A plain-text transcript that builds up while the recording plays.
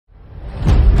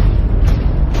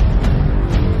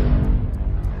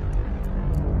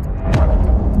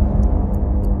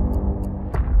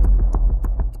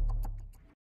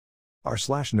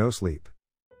r/nosleep.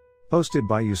 Posted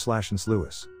by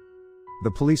u/nslewis.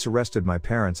 The police arrested my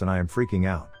parents and I am freaking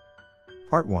out.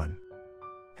 Part 1.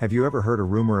 Have you ever heard a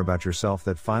rumor about yourself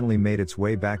that finally made its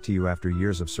way back to you after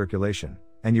years of circulation,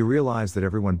 and you realize that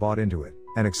everyone bought into it,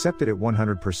 and accepted it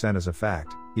 100% as a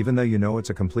fact, even though you know it's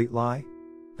a complete lie?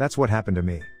 That's what happened to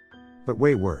me. But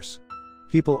way worse.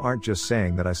 People aren't just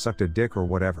saying that I sucked a dick or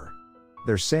whatever.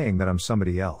 They're saying that I'm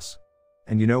somebody else.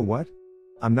 And you know what?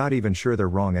 I'm not even sure they're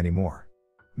wrong anymore.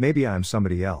 Maybe I'm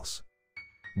somebody else.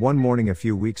 One morning a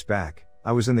few weeks back,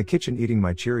 I was in the kitchen eating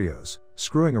my Cheerios,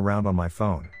 screwing around on my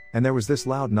phone, and there was this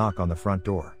loud knock on the front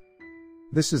door.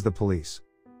 This is the police.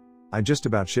 I just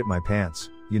about shit my pants,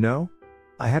 you know?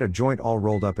 I had a joint all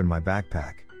rolled up in my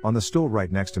backpack, on the stool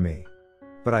right next to me.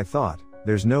 But I thought,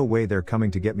 there's no way they're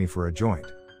coming to get me for a joint.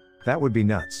 That would be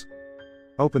nuts.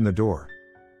 Open the door.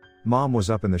 Mom was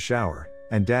up in the shower,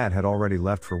 and Dad had already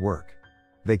left for work.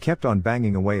 They kept on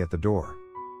banging away at the door.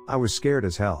 I was scared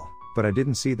as hell, but I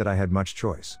didn't see that I had much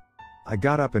choice. I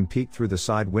got up and peeked through the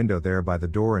side window there by the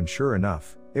door, and sure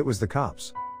enough, it was the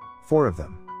cops. 4 of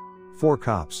them. 4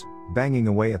 cops, banging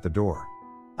away at the door.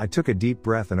 I took a deep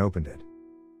breath and opened it.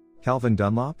 "Calvin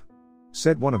Dunlop?"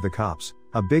 said one of the cops,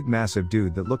 a big massive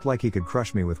dude that looked like he could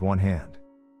crush me with one hand.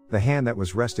 The hand that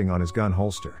was resting on his gun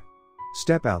holster.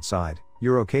 "Step outside,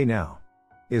 you're okay now.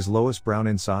 Is Lois Brown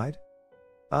inside?"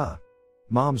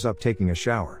 Mom's up taking a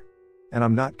shower. And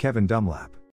I'm not Kevin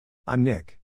Dunlap. I'm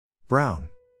Nick Brown.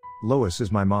 Lois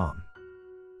is my mom.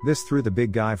 This threw the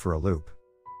big guy for a loop.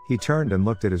 He turned and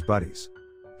looked at his buddies.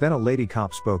 Then a lady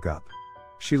cop spoke up.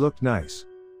 She looked nice.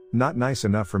 Not nice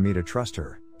enough for me to trust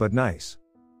her, but nice.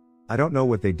 "I don't know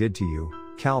what they did to you,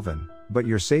 Calvin, but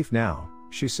you're safe now,"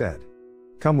 she said.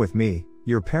 "Come with me,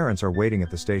 your parents are waiting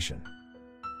at the station."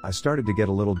 I started to get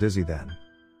a little dizzy then.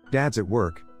 Dad's at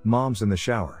work, Mom's in the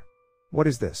shower. What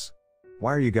is this?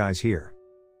 Why are you guys here?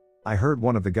 I heard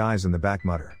one of the guys in the back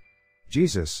mutter.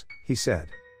 "Jesus," he said.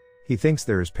 "He thinks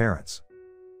they're his parents."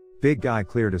 Big guy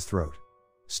cleared his throat.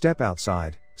 "Step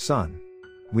outside, son.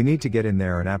 We need to get in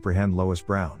there and apprehend Lois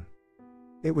Brown."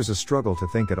 It was a struggle to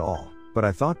think at all, but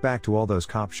I thought back to all those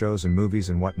cop shows and movies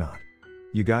and whatnot.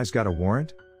 "You guys got a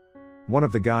warrant?" One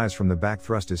of the guys from the back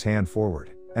thrust his hand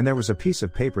forward, and there was a piece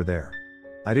of paper there.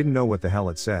 I didn't know what the hell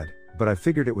it said, but I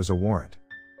figured it was a warrant.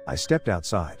 I stepped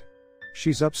outside.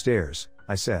 "She's upstairs,"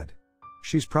 I said.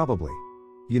 "She's probably,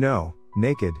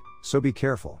 naked, so be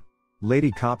careful."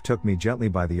 Lady cop took me gently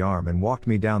by the arm and walked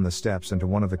me down the steps into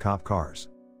one of the cop cars.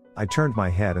 I turned my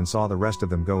head and saw the rest of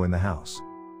them go in the house.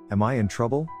 "Am I in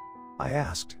trouble?" I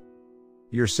asked.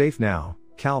 "You're safe now,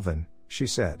 Calvin," she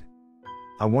said.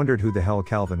 I wondered who the hell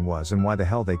Calvin was and why the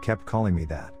hell they kept calling me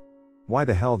that. Why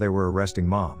the hell they were arresting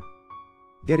Mom.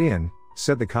 "Get in,"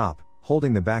 said the cop,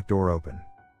 holding the back door open.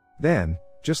 Then,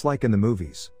 just like in the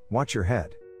movies, watch your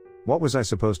head. What was I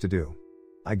supposed to do?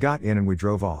 I got in and we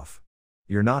drove off.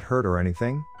 "You're not hurt or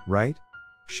anything, right?"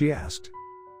 she asked.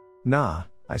 "Nah,"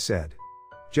 I said.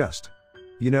 Just,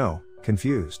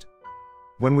 confused.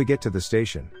 "When we get to the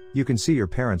station, you can see your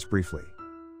parents briefly.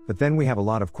 But then we have a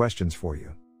lot of questions for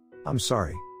you." "I'm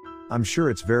sorry. I'm sure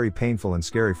it's very painful and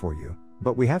scary for you,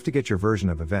 but we have to get your version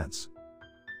of events."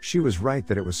 She was right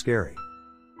that it was scary.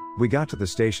 We got to the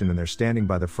station and there standing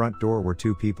by the front door were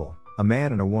 2 people, a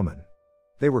man and a woman.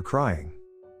 They were crying.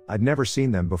 I'd never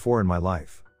seen them before in my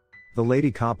life. The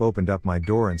lady cop opened up my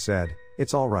door and said,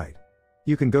 "It's all right.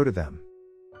 You can go to them."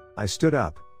 I stood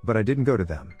up, but I didn't go to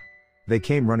them. They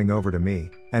came running over to me,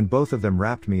 and both of them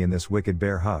wrapped me in this wicked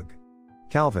bear hug.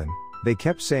 "Calvin," they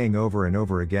kept saying over and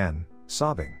over again,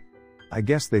 sobbing. I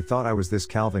guess they thought I was this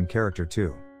Calvin character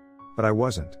too. But I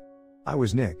wasn't. I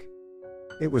was Nick.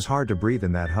 It was hard to breathe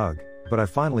in that hug, but I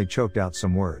finally choked out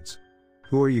some words.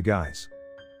 "Who are you guys?"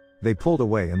 They pulled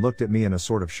away and looked at me in a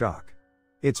sort of shock.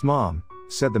 "It's Mom,"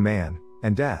 said the man,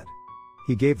 "and Dad."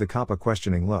 He gave the cop a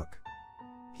questioning look.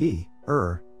 "He,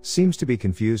 seems to be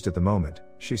confused at the moment,"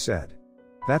 she said.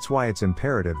 "That's why it's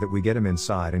imperative that we get him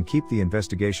inside and keep the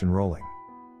investigation rolling.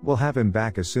 We'll have him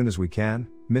back as soon as we can,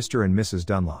 Mr. and Mrs.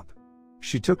 Dunlop."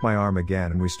 She took my arm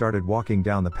again and we started walking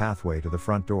down the pathway to the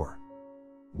front door.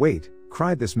 "Wait,"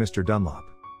 cried this Mr. Dunlop.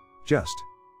 "Just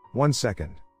 1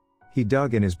 second." He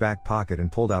dug in his back pocket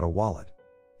and pulled out a wallet.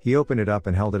 He opened it up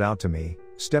and held it out to me,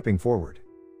 stepping forward.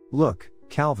 "Look,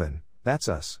 Calvin, that's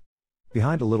us."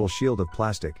 Behind a little shield of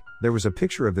plastic, there was a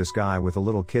picture of this guy with a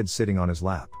little kid sitting on his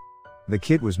lap. The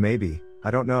kid was maybe,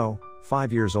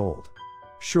 5 years old.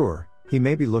 Sure, he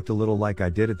maybe looked a little like I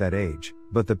did at that age,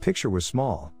 but the picture was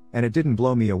small, and it didn't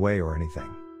blow me away or anything.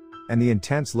 And the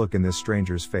intense look in this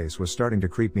stranger's face was starting to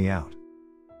creep me out.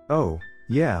 "Oh,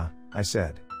 yeah," I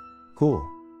said. "Cool.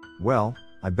 Well,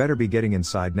 I better be getting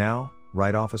inside now,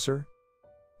 right, officer?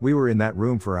 We were in that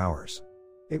room for hours.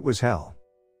 It was hell.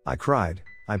 I cried,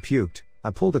 I puked,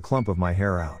 I pulled a clump of my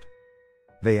hair out.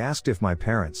 They asked if my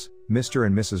parents, Mr.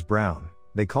 and Mrs. Brown,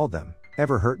 they called them,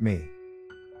 ever hurt me.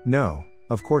 No,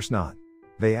 of course not.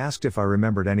 They asked if I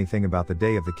remembered anything about the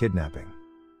day of the kidnapping.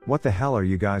 What the hell are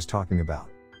you guys talking about?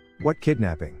 What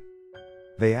kidnapping?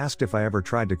 They asked if I ever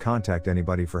tried to contact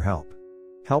anybody for help.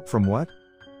 Help from what?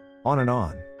 On and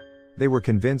on. They were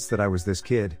convinced that I was this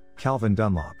kid, Calvin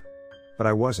Dunlop. But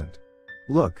I wasn't.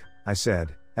 Look, I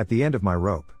said, at the end of my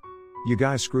rope. You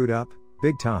guys screwed up,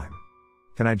 big time.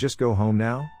 Can I just go home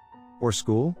now? Or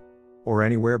school? Or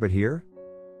anywhere but here?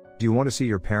 Do you want to see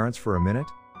your parents for a minute?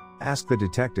 Asked the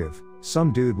detective,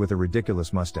 some dude with a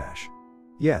ridiculous mustache.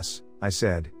 Yes, I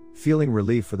said, feeling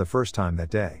relief for the first time that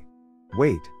day.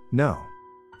 Wait, no.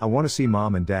 I want to see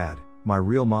mom and dad, my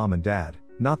real mom and dad,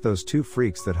 not those two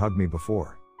freaks that hugged me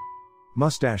before.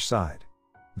 Mustache sighed.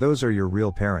 Those are your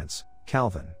real parents,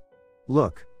 Calvin.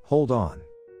 Look, hold on.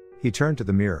 He turned to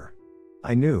the mirror.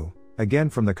 I knew, again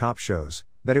from the cop shows,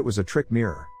 that it was a trick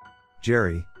mirror.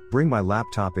 Jerry, bring my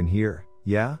laptop in here,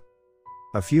 yeah?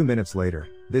 A few minutes later,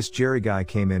 this Jerry guy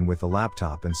came in with the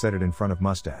laptop and set it in front of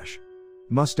Mustache.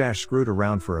 Mustache screwed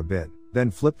around for a bit,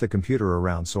 then flipped the computer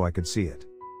around so I could see it.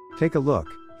 Take a look,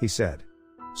 he said.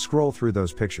 Scroll through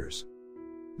those pictures.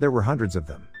 There were hundreds of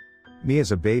them. Me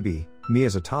as a baby, me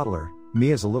as a toddler,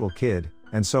 me as a little kid,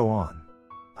 and so on.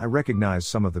 I recognized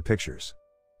some of the pictures.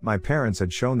 My parents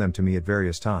had shown them to me at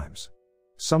various times.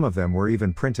 Some of them were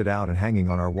even printed out and hanging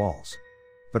on our walls.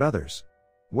 But others?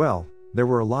 Well, there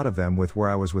were a lot of them where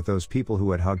I was with those people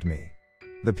who had hugged me.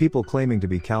 The people claiming to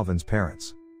be Calvin's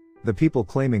parents. The people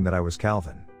claiming that I was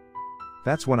Calvin.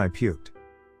 That's when I puked.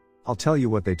 I'll tell you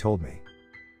what they told me.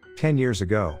 10 years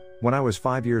ago, when I was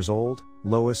 5 years old,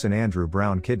 Lois and Andrew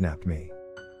Brown kidnapped me.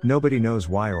 Nobody knows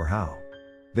why or how.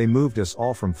 They moved us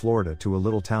all from Florida to a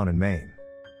little town in Maine.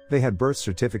 They had birth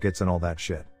certificates and all that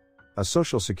shit. A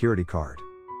social security card.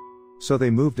 So they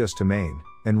moved us to Maine,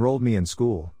 enrolled me in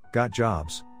school, got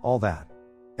jobs, all that.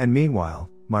 And meanwhile,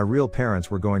 my real parents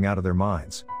were going out of their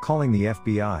minds, calling the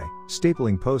FBI,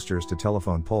 stapling posters to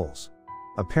telephone poles.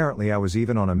 Apparently I was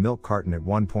even on a milk carton at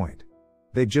one point.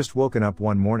 They'd just woken up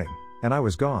one morning, and I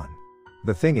was gone.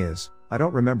 The thing is, I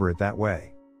don't remember it that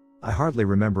way. I hardly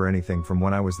remember anything from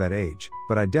when I was that age,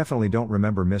 but I definitely don't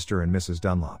remember Mr. and Mrs.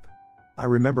 Dunlop. I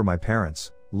remember my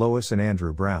parents, Lois and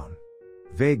Andrew Brown.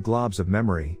 Vague globs of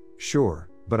memory, sure,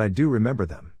 but I do remember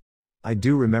them. I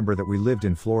do remember that we lived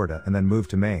in Florida and then moved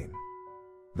to Maine.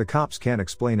 The cops can't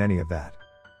explain any of that.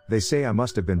 They say I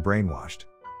must have been brainwashed.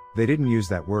 They didn't use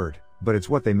that word, but it's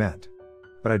what they meant.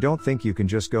 But I don't think you can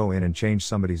just go in and change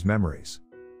somebody's memories.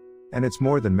 And it's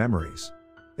more than memories.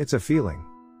 It's a feeling.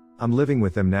 I'm living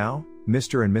with them now,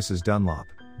 Mr. and Mrs. Dunlop,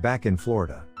 back in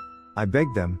Florida. I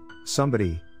begged them,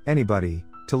 somebody, anybody,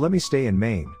 to let me stay in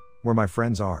Maine, where my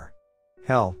friends are.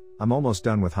 Hell, I'm almost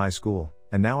done with high school,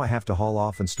 and now I have to haul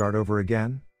off and start over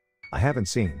again? I haven't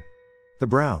seen the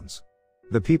Browns.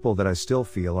 The people that I still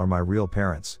feel are my real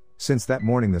parents, since that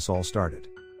morning this all started.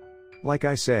 Like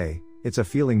I say, it's a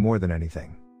feeling more than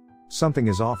anything. Something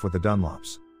is off with the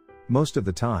Dunlops. Most of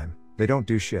the time, they don't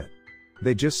do shit.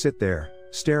 They just sit there,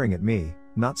 staring at me,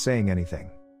 not saying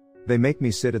anything. They make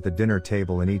me sit at the dinner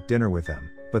table and eat dinner with them,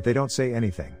 but they don't say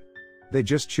anything. They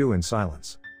just chew in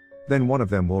silence. Then one of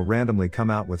them will randomly come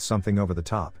out with something over the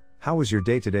top. How was your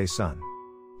day today, son?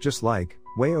 Just like,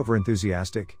 way over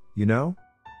enthusiastic, you know?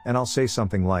 And I'll say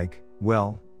something like,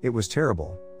 well, it was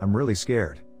terrible, I'm really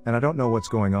scared, and I don't know what's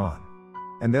going on.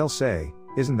 And they'll say,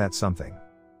 isn't that something?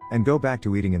 And go back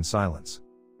to eating in silence.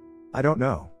 I don't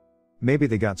know. Maybe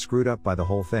they got screwed up by the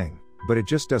whole thing, but it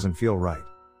just doesn't feel right.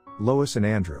 Lois and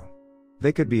Andrew.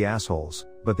 They could be assholes,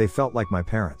 but they felt like my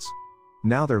parents.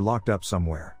 Now they're locked up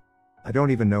somewhere. I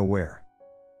don't even know where.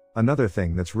 Another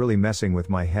thing that's really messing with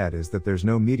my head is that there's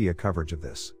no media coverage of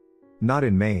this. Not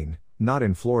in Maine, not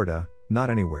in Florida, not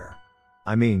anywhere.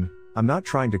 I mean, I'm not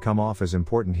trying to come off as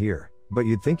important here, but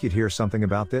you'd think you'd hear something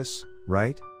about this,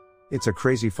 right? It's a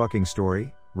crazy fucking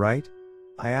story, right?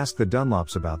 I asked the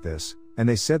Dunlops about this, and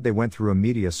they said they went through a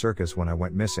media circus when I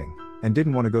went missing, and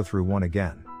didn't want to go through one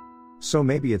again. So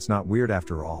maybe it's not weird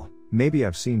after all, maybe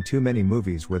I've seen too many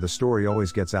movies where the story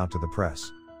always gets out to the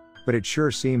press. But it sure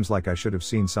seems like I should have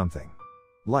seen something.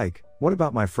 Like, what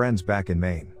about my friends back in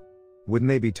Maine? Wouldn't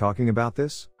they be talking about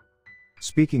this?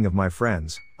 Speaking of my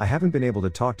friends, I haven't been able to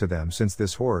talk to them since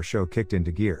this horror show kicked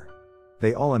into gear.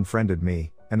 They all unfriended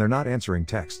me, and they're not answering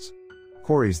texts.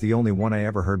 Corey's the only one I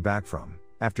ever heard back from,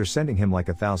 after sending him like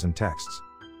 1,000 texts.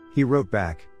 He wrote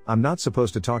back, I'm not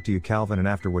supposed to talk to you, Calvin, and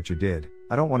after what you did,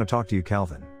 I don't want to talk to you,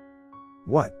 Calvin.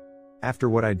 What? After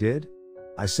what I did?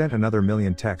 I sent another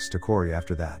million texts to Corey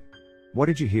after that. What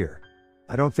did you hear?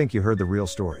 I don't think you heard the real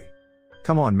story.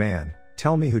 Come on man,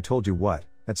 tell me who told you what,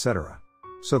 etc.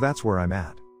 So that's where I'm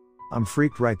at. I'm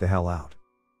freaked right the hell out.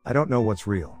 I don't know what's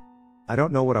real. I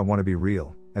don't know what I want to be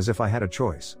real, as if I had a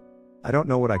choice. I don't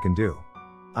know what I can do.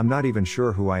 I'm not even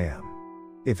sure who I am.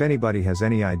 If anybody has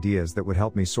any ideas that would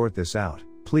help me sort this out,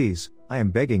 please, I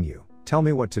am begging you, tell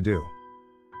me what to do.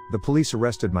 The police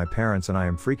arrested my parents and I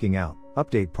am freaking out.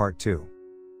 Update part 2.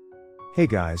 Hey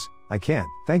guys, I can't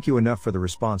thank you enough for the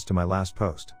response to my last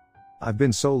post. I've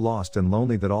been so lost and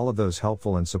lonely that all of those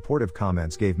helpful and supportive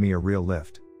comments gave me a real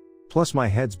lift. Plus my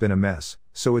head's been a mess,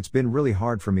 so it's been really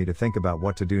hard for me to think about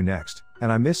what to do next,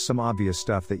 and I missed some obvious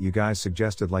stuff that you guys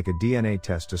suggested, like a DNA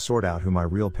test to sort out who my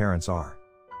real parents are.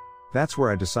 That's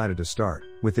where I decided to start,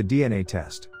 with the DNA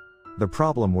test. The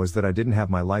problem was that I didn't have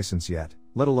my license yet,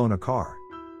 let alone a car.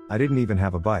 I didn't even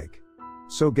have a bike.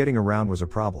 So getting around was a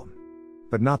problem.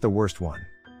 But not the worst one.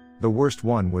 The worst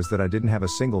one was that I didn't have a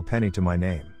single penny to my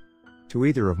name. To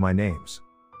either of my names.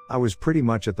 I was pretty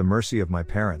much at the mercy of my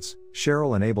parents,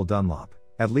 Cheryl and Abel Dunlop,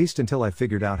 at least until I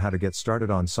figured out how to get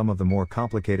started on some of the more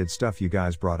complicated stuff you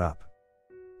guys brought up.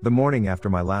 The morning after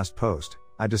my last post,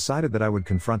 I decided that I would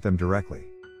confront them directly.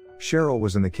 Cheryl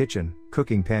was in the kitchen,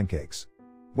 cooking pancakes.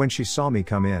 When she saw me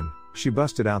come in, she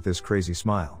busted out this crazy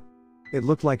smile. It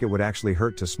looked like it would actually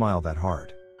hurt to smile that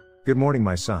hard. "Good morning,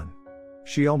 my son,"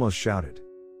 she almost shouted.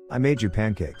 "I made you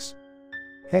pancakes."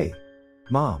 "Hey,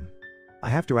 Mom. I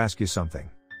have to ask you something."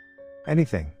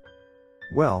 "Anything?"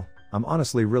 "Well, I'm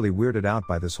honestly really weirded out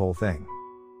by this whole thing.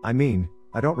 I mean,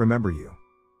 I don't remember you.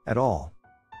 At all."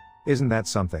 "Isn't that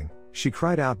something?" she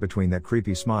cried out between that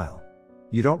creepy smile.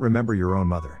 "You don't remember your own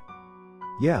mother?"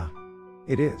 "Yeah.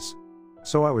 It is.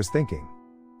 So I was thinking.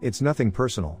 It's nothing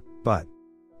personal, but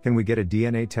can we get a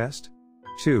DNA test?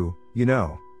 To,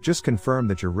 just confirm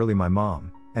that you're really my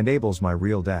mom, and Abel's my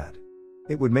real dad.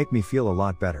 It would make me feel a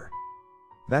lot better."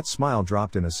 That smile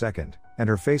dropped in a second, and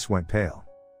her face went pale.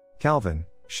 "Calvin,"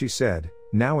 she said,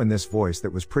 now in this voice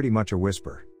that was pretty much a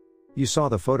whisper. "You saw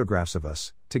the photographs of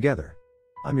us, together.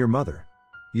 I'm your mother.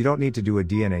 You don't need to do a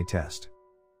DNA test."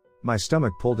 My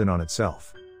stomach pulled in on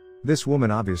itself. This woman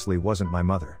obviously wasn't my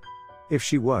mother. If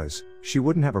she was, she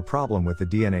wouldn't have a problem with the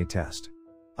DNA test.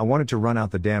 I wanted to run out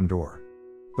the damn door.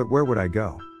 But where would I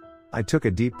go? I took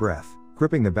a deep breath,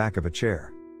 gripping the back of a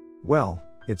chair. "Well,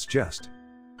 it's just.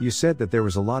 You said that there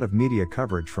was a lot of media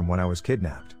coverage from when I was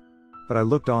kidnapped. But I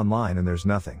looked online and there's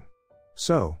nothing.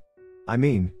 So,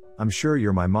 I'm sure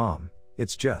you're my mom,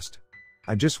 it's just.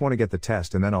 I just want to get the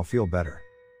test and then I'll feel better."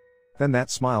 Then that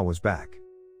smile was back.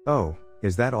 "Oh,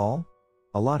 is that all?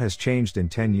 A lot has changed in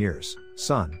 10 years,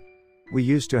 son. We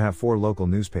used to have 4 local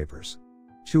newspapers.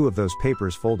 2 of those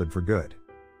papers folded for good.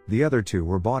 The other 2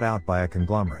 were bought out by a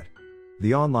conglomerate.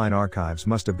 The online archives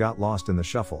must have got lost in the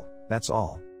shuffle, that's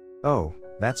all." "Oh,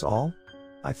 that's all?"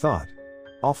 I thought.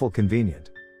 Awful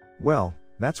convenient. "Well,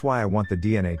 that's why I want the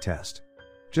DNA test.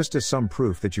 Just as some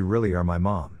proof that you really are my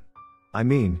mom. I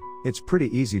mean, it's pretty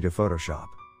easy to Photoshop.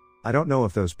 I don't know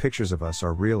if those pictures of us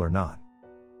are real or not."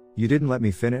 "You didn't let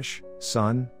me finish,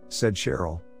 son," said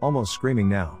Cheryl, almost screaming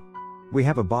now. "We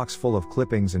have a box full of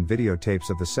clippings and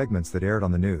videotapes of the segments that aired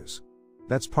on the news.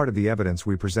 That's part of the evidence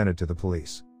we presented to the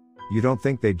police. You don't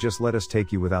think they'd just let us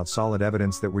take you without solid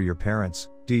evidence that we're your parents,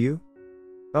 do you?"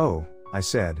 "Oh," I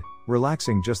said,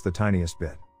 relaxing just the tiniest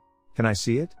bit. "Can I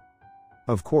see it?"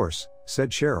 "Of course," said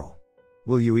Cheryl.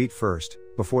 "Will you eat first,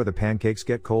 before the pancakes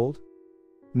get cold?"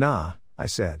 "Nah," I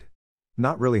said.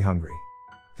 "Not really hungry.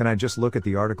 Can I just look at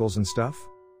the articles and stuff?"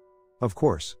 "Of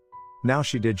course." Now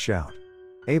she did shout.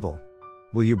 "Abel,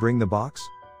 will you bring the box?"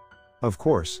 "Of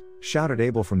course," shouted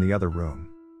Abel from the other room.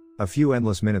 A few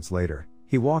endless minutes later,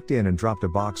 he walked in and dropped a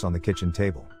box on the kitchen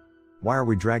table. "Why are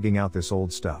we dragging out this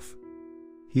old stuff?"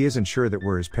 "He isn't sure that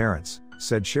we're his parents,"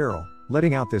 said Cheryl,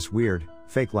 letting out this weird,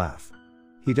 fake laugh.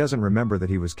 "He doesn't remember that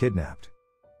he was kidnapped."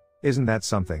 "Isn't that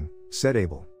something?" said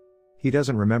Abel. "He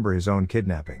doesn't remember his own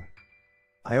kidnapping."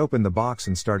 I opened the box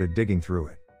and started digging through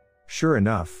it. Sure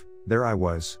enough, there I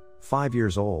was, 5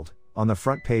 years old, on the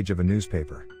front page of a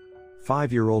newspaper.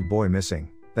 5-year-old boy missing,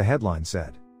 the headline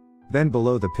said. Then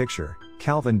below the picture,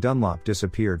 Calvin Dunlop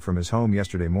disappeared from his home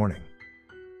yesterday morning.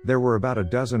 There were about a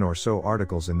dozen or so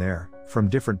articles in there, from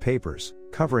different papers,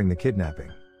 covering the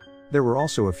kidnapping. There were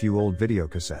also a few old video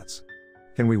cassettes.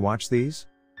 "Can we watch these?"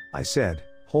 I said,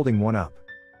 holding one up.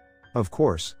 "Of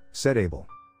course," said Abel.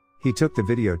 He took the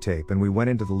videotape and we went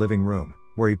into the living room,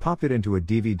 where he popped it into a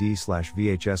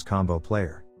DVD/VHS combo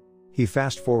player. He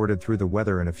fast-forwarded through the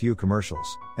weather and a few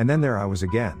commercials, and then there I was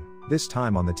again, this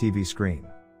time on the TV screen.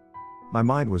 My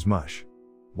mind was mush.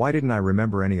 Why didn't I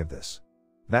remember any of this?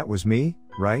 That was me,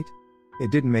 right? It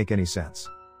didn't make any sense.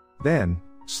 Then,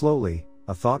 slowly,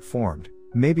 a thought formed.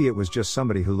 Maybe it was just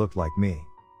somebody who looked like me.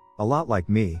 A lot like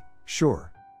me,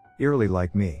 sure. Eerily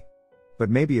like me. But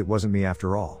maybe it wasn't me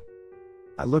after all.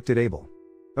 I looked at Abel.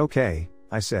 Okay,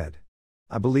 I said.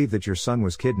 I believe that your son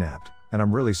was kidnapped, and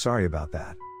I'm really sorry about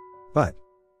that. But,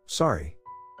 sorry.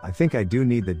 I think I do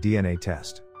need the DNA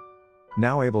test.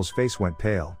 Now Abel's face went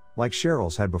pale, like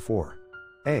Cheryl's had before.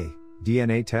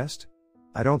 DNA test?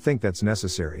 I don't think that's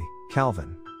necessary,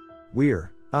 Calvin.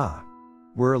 We're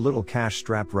a little cash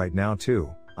strapped right now too,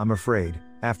 I'm afraid,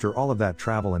 after all of that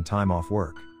travel and time off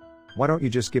work. Why don't you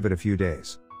just give it a few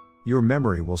days? Your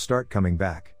memory will start coming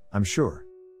back, I'm sure.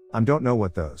 I don't know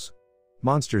what those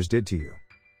monsters did to you.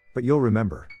 But you'll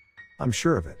remember. I'm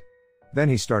sure of it. Then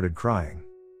he started crying.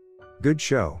 Good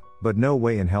show, but no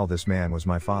way in hell this man was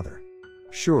my father.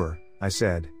 Sure, I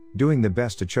said, doing the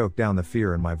best to choke down the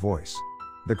fear in my voice.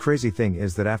 The crazy thing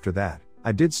is that after that,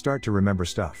 I did start to remember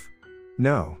stuff.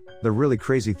 No, the really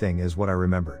crazy thing is what I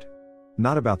remembered.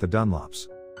 Not about the Dunlops.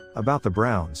 About the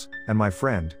Browns, and my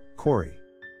friend, Corey.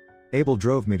 Abel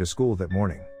drove me to school that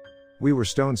morning. We were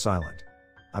stone silent.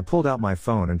 I pulled out my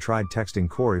phone and tried texting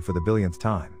Corey for the billionth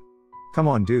time. Come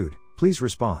on dude, please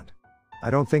respond. I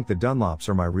don't think the Dunlops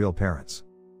are my real parents.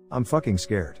 I'm fucking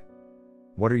scared.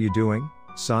 What are you doing,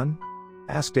 son?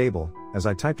 Asked Abel, as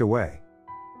I typed away.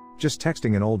 Just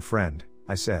texting an old friend,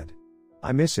 I said.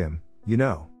 I miss him, you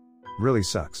know. Really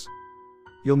sucks.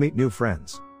 You'll meet new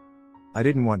friends. I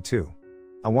didn't want to.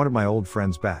 I wanted my old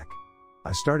friends back.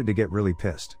 I started to get really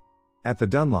pissed. At the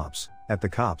Dunlops, at the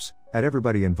cops, at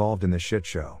everybody involved in this shit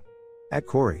show. At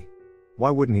Corey. Why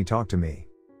wouldn't he talk to me?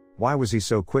 Why was he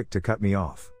so quick to cut me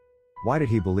off? Why did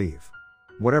he believe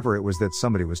whatever it was that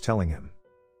somebody was telling him?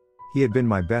 He had been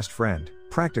my best friend,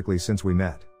 practically since we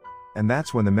met. And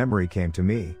that's when the memory came to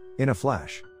me, in a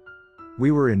flash.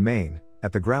 We were in Maine,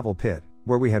 at the gravel pit,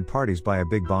 where we had parties by a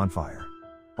big bonfire.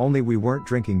 Only we weren't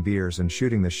drinking beers and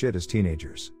shooting the shit as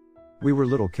teenagers. We were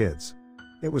little kids.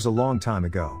 It was a long time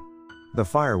ago. The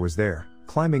fire was there,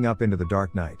 climbing up into the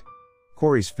dark night.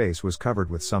 Corey's face was covered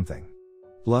with something.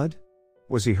 Blood?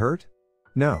 Was he hurt?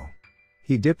 No.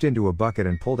 He dipped into a bucket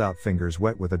and pulled out fingers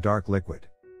wet with a dark liquid.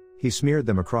 He smeared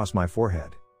them across my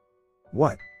forehead.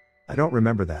 What? I don't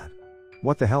remember that.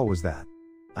 What the hell was that?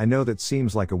 I know that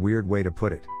seems like a weird way to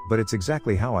put it, but it's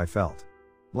exactly how I felt.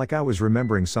 Like I was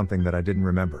remembering something that I didn't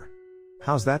remember.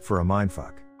 How's that for a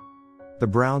mindfuck? The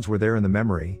Browns were there in the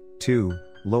memory, too,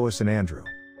 Lois and Andrew.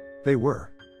 They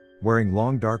were wearing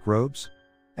long dark robes?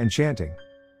 And chanting.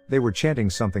 They were chanting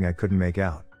something I couldn't make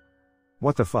out.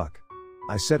 What the fuck?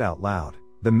 I said out loud,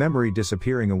 the memory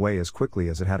disappearing away as quickly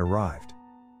as it had arrived.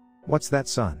 What's that,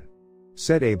 son?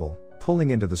 Said Abel, pulling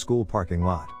into the school parking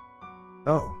lot.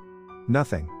 Oh.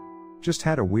 Nothing. Just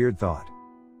had a weird thought.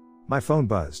 My phone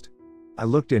buzzed. I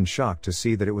looked in shock to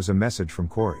see that it was a message from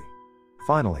Corey.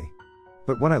 Finally.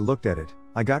 But when I looked at it,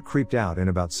 I got creeped out in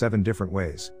about 7 different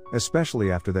ways,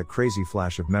 especially after that crazy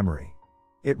flash of memory.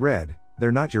 It read,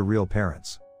 "They're not your real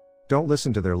parents. Don't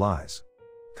listen to their lies.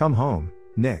 Come home,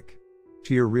 Nick.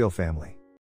 To your real family."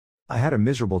 I had a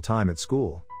miserable time at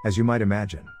school, as you might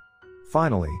imagine.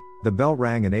 Finally, the bell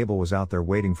rang and Abel was out there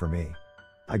waiting for me.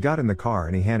 I got in the car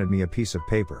and he handed me a piece of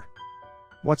paper.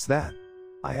 What's that?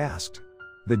 I asked.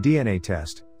 The DNA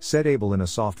test, said Abel in a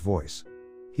soft voice.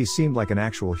 He seemed like an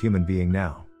actual human being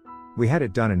now. We had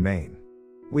it done in Maine.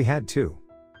 We had to.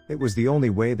 It was the only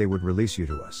way they would release you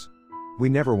to us. We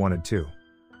never wanted to.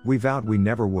 We vowed we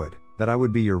never would, that I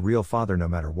would be your real father no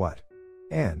matter what.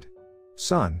 And,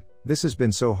 son, this has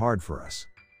been so hard for us.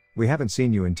 We haven't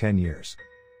seen you in 10 years.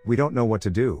 We don't know what to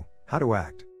do, how to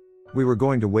act. We were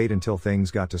going to wait until things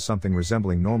got to something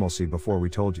resembling normalcy before we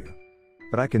told you.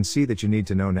 But I can see that you need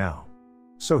to know now.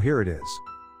 So here it is.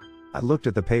 I looked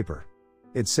at the paper.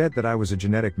 It said that I was a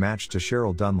genetic match to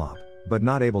Cheryl Dunlop, but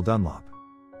not Abel Dunlop.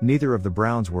 Neither of the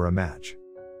Browns were a match.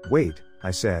 Wait,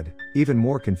 I said, even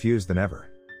more confused than ever.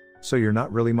 So you're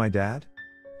not really my dad?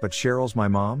 But Cheryl's my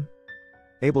mom?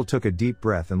 Abel took a deep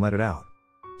breath and let it out.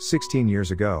 16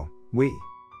 years ago,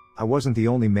 I wasn't the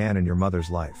only man in your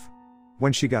mother's life.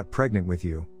 When she got pregnant with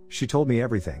you, she told me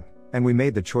everything, and we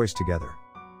made the choice together.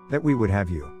 That we would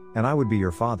have you, and I would be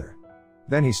your father.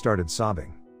 Then he started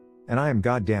sobbing. And I am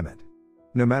goddamn it.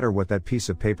 No matter what that piece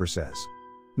of paper says.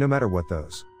 No matter what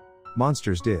those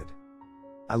monsters did.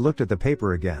 I looked at the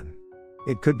paper again.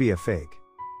 It could be a fake.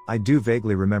 I do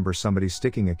vaguely remember somebody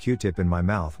sticking a Q-tip in my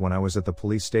mouth when I was at the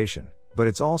police station, but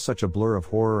it's all such a blur of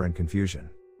horror and confusion.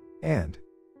 And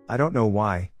I don't know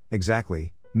why,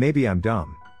 exactly, maybe I'm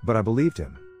dumb, but I believed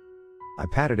him. I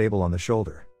patted Abel on the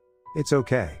shoulder. It's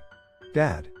okay.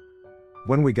 Dad.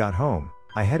 When we got home,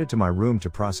 I headed to my room to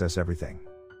process everything.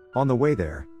 On the way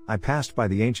there, I passed by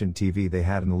the ancient TV they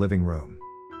had in the living room.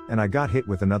 And I got hit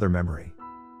with another memory.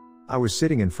 I was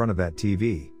sitting in front of that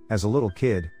TV, as a little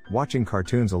kid, watching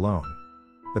cartoons alone.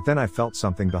 But then I felt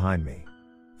something behind me.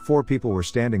 4 people were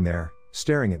standing there,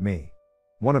 staring at me.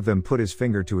 One of them put his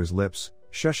finger to his lips,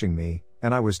 shushing me,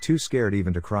 and I was too scared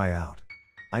even to cry out.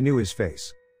 I knew his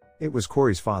face. It was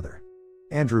Corey's father.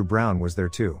 Andrew Brown was there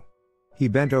too. He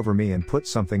bent over me and put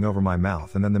something over my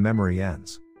mouth, and then the memory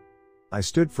ends. I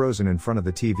stood frozen in front of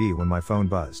the TV when my phone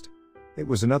buzzed. It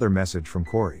was another message from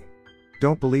Corey.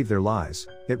 "Don't believe their lies,"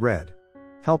 it read.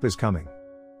 "Help is coming.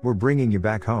 We're bringing you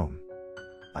back home."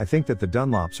 I think that the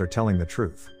Dunlops are telling the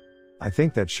truth. I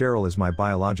think that Cheryl is my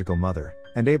biological mother,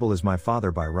 and Abel is my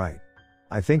father by right.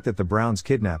 I think that the Browns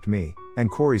kidnapped me,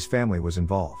 and Corey's family was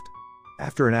involved.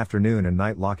 After an afternoon and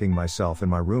night locking myself in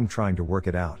my room trying to work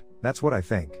it out, that's what I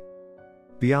think.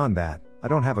 Beyond that, I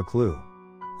don't have a clue.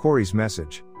 Corey's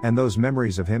message, and those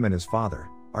memories of him and his father,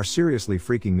 are seriously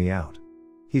freaking me out.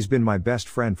 He's been my best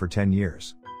friend for 10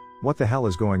 years. What the hell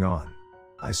is going on?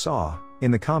 I saw,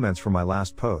 in the comments from my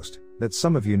last post, that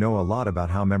some of you know a lot about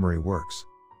how memory works.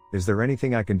 Is there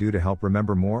anything I can do to help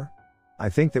remember more? I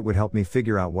think that would help me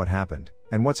figure out what happened,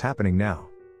 and what's happening now.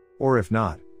 Or if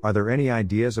not, are there any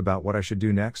ideas about what I should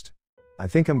do next? I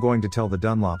think I'm going to tell the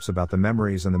Dunlops about the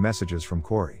memories and the messages from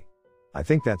Corey. I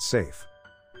think that's safe.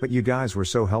 But you guys were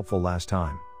so helpful last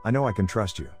time, I know I can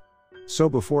trust you. So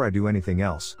before I do anything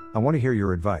else, I want to hear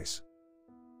your advice.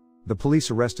 The police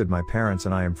arrested my parents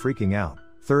and I am freaking out.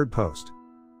 Third post.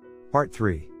 Part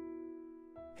 3.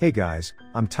 Hey guys,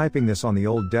 I'm typing this on the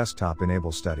old desktop in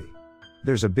Abel's study.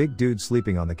 There's a big dude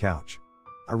sleeping on the couch.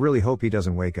 I really hope he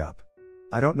doesn't wake up.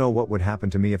 I don't know what would happen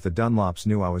to me if the Dunlops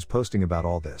knew I was posting about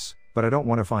all this, but I don't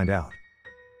want to find out.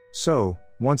 So,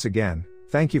 once again,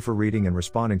 thank you for reading and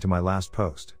responding to my last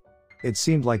post. It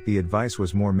seemed like the advice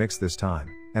was more mixed this time,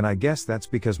 and I guess that's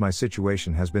because my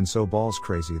situation has been so balls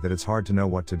crazy that it's hard to know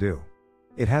what to do.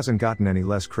 It hasn't gotten any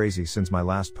less crazy since my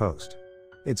last post.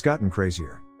 It's gotten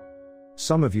crazier.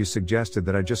 Some of you suggested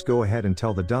that I just go ahead and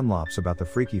tell the Dunlops about the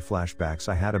freaky flashbacks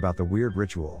I had about the weird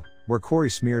ritual, where Corey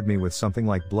smeared me with something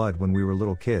like blood when we were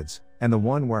little kids, and the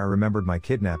one where I remembered my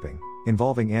kidnapping,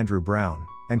 involving Andrew Brown,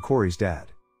 and Corey's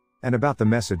dad. And about the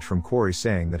message from Corey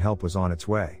saying that help was on its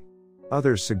way.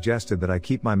 Others suggested that I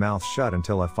keep my mouth shut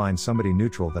until I find somebody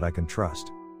neutral that I can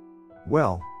trust.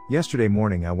 Well, yesterday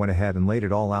morning I went ahead and laid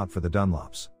it all out for the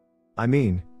Dunlops. I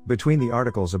mean, between the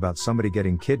articles about somebody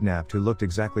getting kidnapped who looked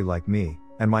exactly like me,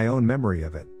 and my own memory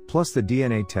of it, plus the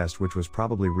DNA test which was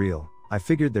probably real, I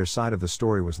figured their side of the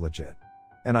story was legit.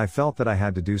 And I felt that I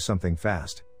had to do something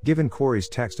fast, given Corey's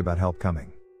text about help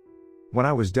coming. When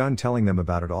I was done telling them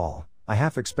about it all, I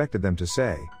half expected them to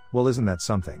say, "Well, isn't that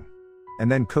something?"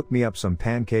 And then cook me up some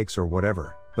pancakes or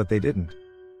whatever, but they didn't.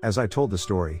 As I told the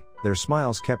story, their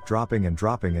smiles kept dropping and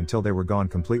dropping until they were gone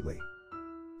completely.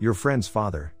 "Your friend's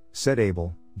father," said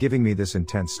Abel, giving me this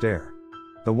intense stare.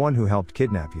 "The one who helped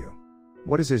kidnap you.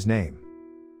 What is his name?"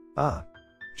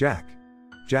 Jack.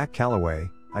 Jack Calloway,"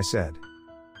 I said.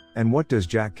 "And what does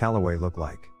Jack Calloway look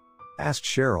like?" asked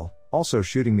Cheryl, also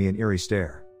shooting me an eerie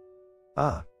stare.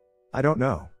 I don't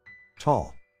know.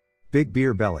 Tall. Big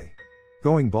beer belly.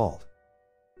 Going bald.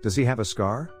 Does he have a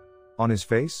scar? On his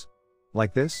face?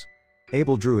 Like this?"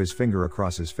 Abel drew his finger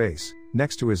across his face,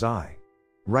 next to his eye.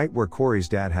 Right where Corey's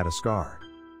dad had a scar.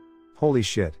 "Holy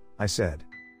shit," I said.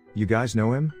 "You guys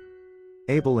know him?"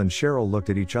 Abel and Cheryl looked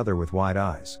at each other with wide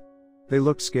eyes. They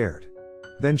looked scared.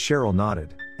 Then Cheryl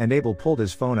nodded, and Abel pulled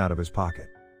his phone out of his pocket.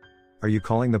 "Are you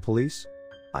calling the police?"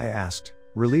 I asked,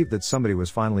 relieved that somebody was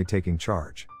finally taking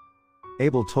charge.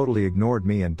 Abel totally ignored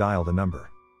me and dialed a number.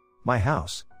 "My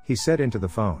house," he said into the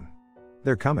phone.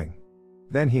 "They're coming."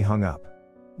 Then he hung up.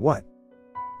 "What?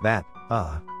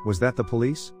 Was that the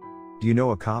police? Do you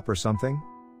know a cop or something?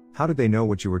 How did they know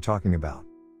what you were talking about?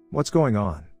 What's going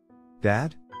on?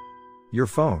 Dad?" "Your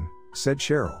phone," said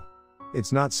Cheryl.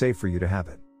 "It's not safe for you to have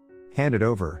it. Hand it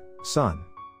over, son."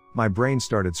 My brain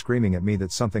started screaming at me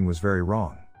that something was very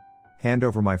wrong. "Hand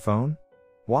over my phone?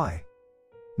 Why?"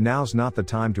 "Now's not the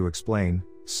time to explain,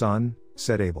 son,"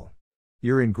 said Abel.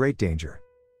 "You're in great danger.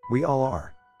 We all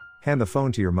are. Hand the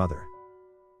phone to your mother."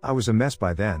 I was a mess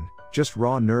by then, just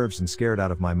raw nerves and scared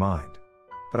out of my mind.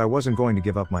 But I wasn't going to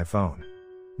give up my phone.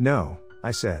 "No,"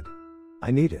 I said.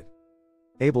 "I need it."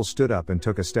 Abel stood up and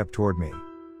took a step toward me.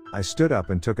 I stood up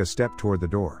and took a step toward the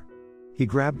door. He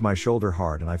grabbed my shoulder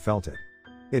hard and I felt it.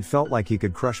 It felt like he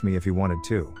could crush me if he wanted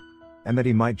to. And that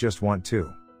he might just want to.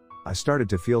 I started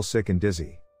to feel sick and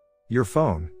dizzy. "Your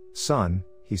phone, son,"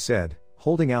 he said,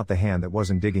 holding out the hand that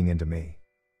wasn't digging into me.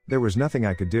 There was nothing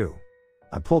I could do.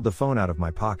 I pulled the phone out of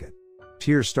my pocket.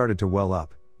 Tears started to well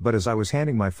up, but as I was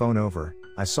handing my phone over,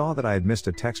 I saw that I had missed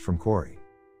a text from Corey.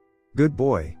 "Good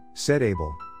boy," said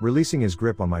Abel, releasing his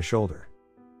grip on my shoulder.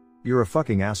 "You're a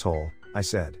fucking asshole," I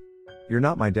said. "You're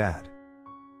not my dad."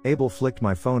 Abel flicked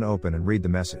my phone open and read the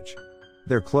message.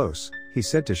 "They're close," he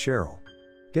said to Cheryl.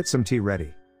 "Get some tea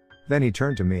ready." Then he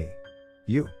turned to me.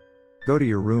 "You. Go to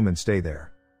your room and stay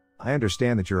there. I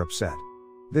understand that you're upset.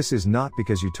 This is not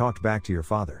because you talked back to your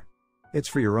father. It's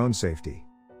for your own safety."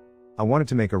 I wanted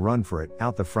to make a run for it,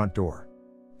 out the front door.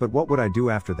 But what would I do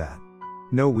after that?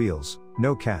 No wheels,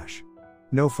 no cash,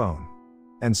 no phone.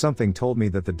 And something told me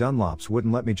that the Dunlops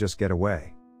wouldn't let me just get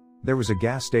away. There was a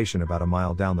gas station about a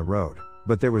mile down the road,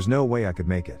 but there was no way I could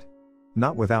make it.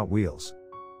 Not without wheels.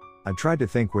 I tried to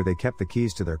think where they kept the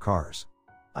keys to their cars.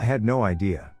 I had no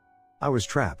idea. I was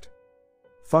trapped.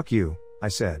 "Fuck you," I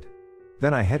said.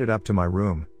 Then I headed up to my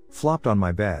room, flopped on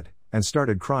my bed, and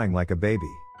started crying like a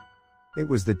baby. It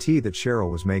was the tea that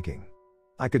Cheryl was making.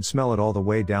 I could smell it all the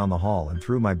way down the hall and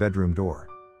through my bedroom door.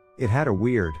 It had a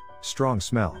weird, strong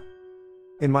smell.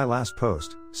 In my last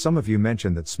post, some of you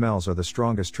mentioned that smells are the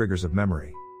strongest triggers of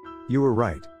memory. You were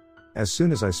right. As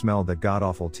soon as I smelled that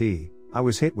god-awful tea, I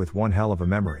was hit with one hell of a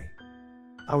memory.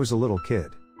 I was a little kid.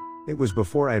 It was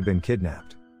before I had been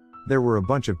kidnapped. There were a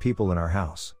bunch of people in our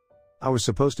house. I was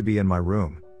supposed to be in my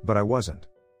room, but I wasn't.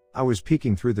 I was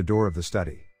peeking through the door of the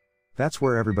study. That's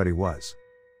where everybody was.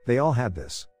 They all had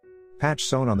this patch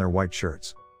sewn on their white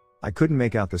shirts. I couldn't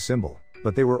make out the symbol,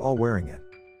 but they were all wearing it.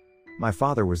 My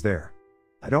father was there.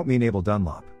 I don't mean Abel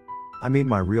Dunlop. I mean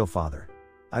my real father.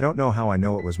 I don't know how I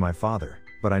know it was my father,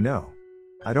 but I know.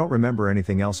 I don't remember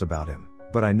anything else about him,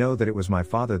 but I know that it was my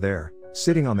father there,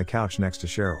 sitting on the couch next to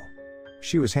Cheryl.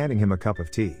 She was handing him a cup of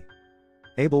tea.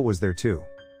 Abel was there too.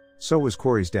 So was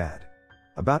Corey's dad.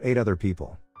 About 8 other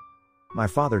people. My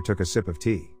father took a sip of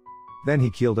tea. Then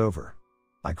he keeled over.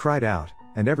 I cried out,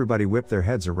 and everybody whipped their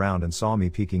heads around and saw me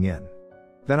peeking in.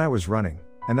 Then I was running,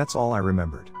 and that's all I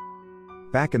remembered.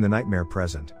 Back in the nightmare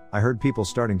present, I heard people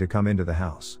starting to come into the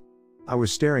house. I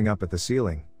was staring up at the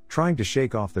ceiling, trying to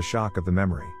shake off the shock of the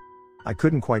memory. I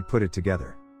couldn't quite put it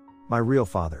together. My real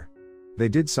father. They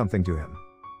did something to him.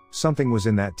 Something was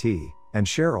in that tea, and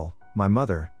Cheryl, my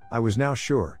mother, I was now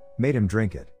sure, made him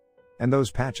drink it. And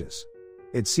those patches.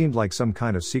 It seemed like some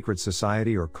kind of secret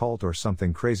society or cult or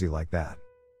something crazy like that.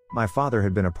 My father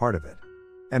had been a part of it.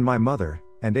 And my mother,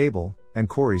 and Abel, and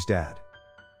Corey's dad.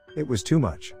 It was too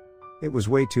much. It was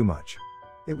way too much.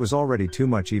 It was already too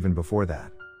much even before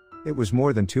that. It was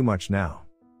more than too much now.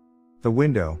 The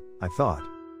window, I thought.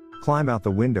 Climb out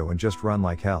the window and just run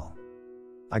like hell.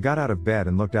 I got out of bed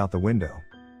and looked out the window.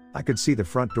 I could see the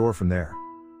front door from there.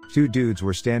 2 dudes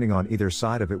were standing on either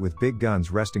side of it with big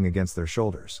guns resting against their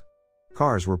shoulders.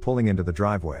 Cars were pulling into the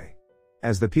driveway.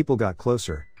 As the people got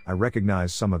closer, I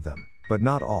recognized some of them, but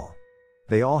not all.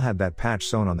 They all had that patch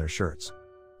sewn on their shirts.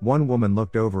 One woman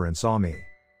looked over and saw me.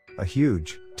 A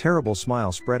huge, terrible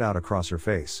smile spread out across her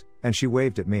face, and she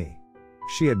waved at me.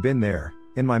 She had been there,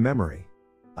 in my memory.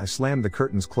 I slammed the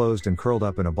curtains closed and curled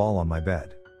up in a ball on my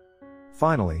bed.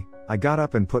 Finally, I got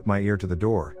up and put my ear to the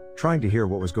door, trying to hear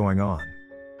what was going on.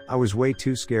 I was way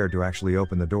too scared to actually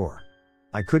open the door.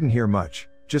 I couldn't hear much,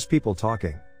 just people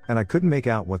talking, and I couldn't make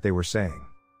out what they were saying.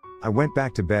 I went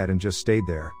back to bed and just stayed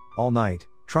there, all night,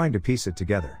 trying to piece it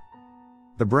together.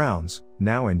 The Browns,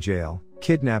 now in jail,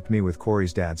 kidnapped me with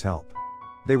Corey's dad's help.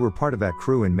 They were part of that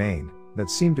crew in Maine, that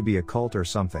seemed to be a cult or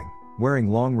something, wearing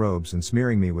long robes and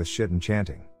smearing me with shit and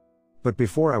chanting. But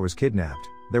before I was kidnapped,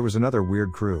 there was another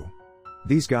weird crew.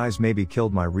 These guys maybe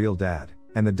killed my real dad,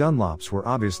 and the Dunlops were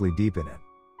obviously deep in it.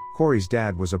 Corey's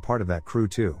dad was a part of that crew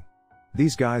too.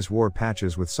 These guys wore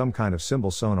patches with some kind of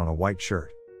symbol sewn on a white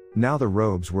shirt. Now the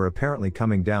robes were apparently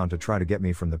coming down to try to get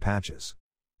me from the patches.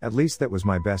 At least that was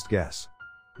my best guess.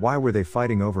 Why were they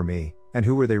fighting over me, and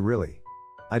who were they really?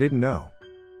 I didn't know.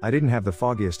 I didn't have the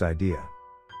foggiest idea.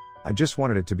 I just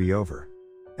wanted it to be over.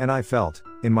 And I felt,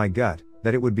 in my gut,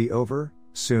 that it would be over,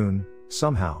 soon,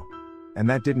 somehow. And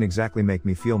that didn't exactly make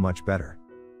me feel much better.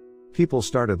 People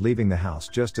started leaving the house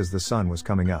just as the sun was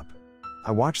coming up.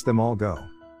 I watched them all go.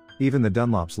 Even the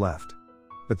Dunlops left.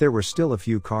 But there were still a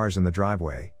few cars in the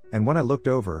driveway, and when I looked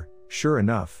over, sure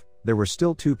enough, there were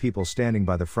still 2 people standing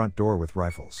by the front door with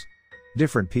rifles.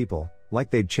 Different people, like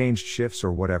they'd changed shifts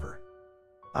or whatever.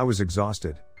 I was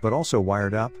exhausted, but also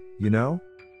wired up, you know?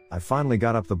 I finally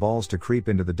got up the balls to creep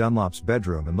into the Dunlop's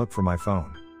bedroom and look for my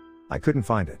phone. I couldn't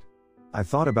find it. I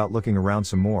thought about looking around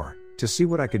some more, to see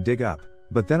what I could dig up,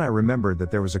 but then I remembered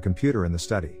that there was a computer in the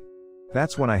study.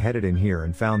 That's when I headed in here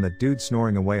and found that dude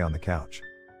snoring away on the couch.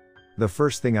 The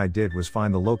first thing I did was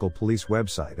find the local police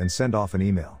website and send off an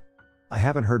email. I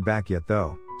haven't heard back yet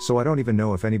though, so I don't even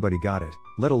know if anybody got it,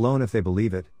 let alone if they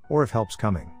believe it, or if help's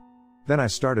coming. Then I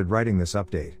started writing this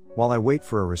update, while I wait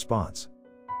for a response.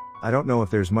 I don't know if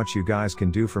there's much you guys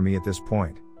can do for me at this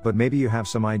point, but maybe you have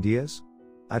some ideas?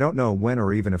 I don't know when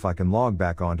or even if I can log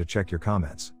back on to check your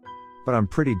comments. But I'm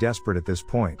pretty desperate at this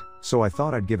point, so I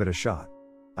thought I'd give it a shot.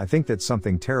 I think that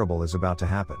something terrible is about to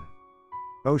happen.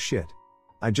 Oh shit.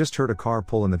 I just heard a car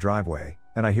pull in the driveway,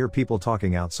 and I hear people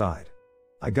talking outside.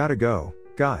 I gotta go,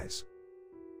 guys.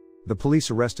 The police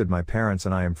arrested my parents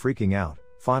and I am freaking out.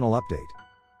 Final update.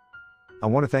 I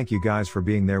want to thank you guys for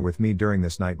being there with me during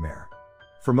this nightmare.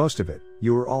 For most of it,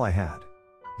 you were all I had.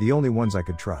 The only ones I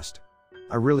could trust.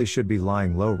 I really should be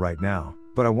lying low right now,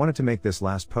 but I wanted to make this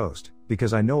last post,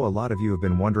 because I know a lot of you have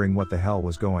been wondering what the hell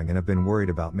was going and have been worried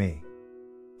about me.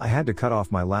 I had to cut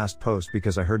off my last post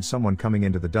because I heard someone coming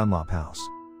into the Dunlop house.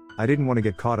 I didn't want to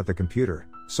get caught at the computer,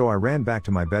 so I ran back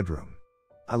to my bedroom.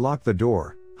 I locked the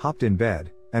door, hopped in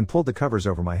bed, and pulled the covers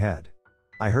over my head.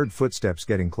 I heard footsteps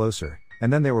getting closer,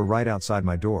 and then they were right outside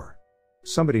my door.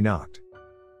 Somebody knocked.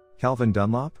 Calvin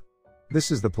Dunlop?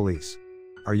 This is the police.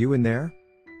 Are you in there?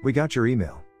 We got your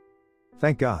email.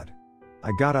 Thank God.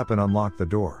 I got up and unlocked the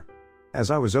door. As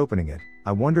I was opening it,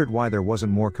 I wondered why there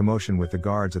wasn't more commotion with the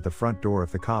guards at the front door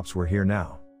if the cops were here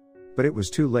now. But it was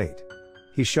too late.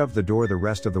 He shoved the door the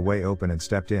rest of the way open and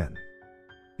stepped in.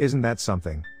 Isn't that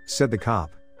something, said the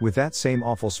cop, with that same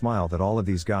awful smile that all of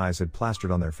these guys had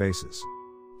plastered on their faces.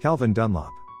 Calvin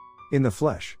Dunlop. In the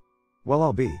flesh. Well,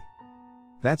 I'll be.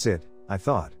 That's it, I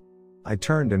thought. I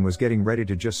turned and was getting ready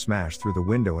to just smash through the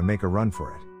window and make a run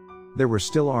for it. There were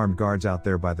still armed guards out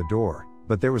there by the door,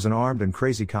 but there was an armed and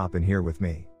crazy cop in here with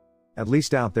me. At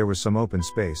least out there was some open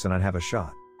space and I'd have a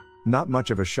shot. Not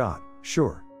much of a shot,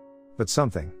 sure. But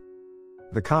something.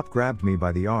 The cop grabbed me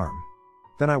by the arm.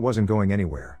 Then I wasn't going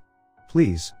anywhere.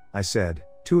 Please, I said,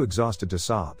 too exhausted to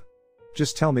sob.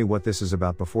 Just tell me what this is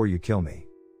about before you kill me.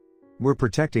 We're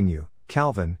protecting you,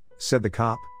 Calvin, said the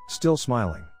cop, still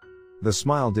smiling. The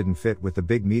smile didn't fit with the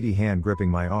big meaty hand gripping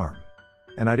my arm.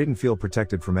 And I didn't feel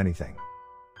protected from anything.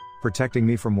 Protecting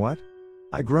me from what?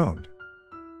 I groaned.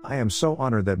 I am so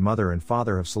honored that mother and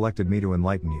father have selected me to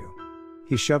enlighten you.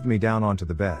 He shoved me down onto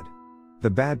the bed. The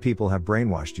bad people have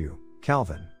brainwashed you,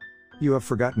 Calvin. You have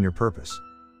forgotten your purpose.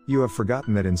 You have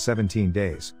forgotten that in 17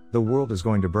 days, the world is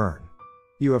going to burn.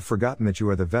 You have forgotten that you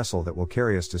are the vessel that will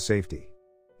carry us to safety.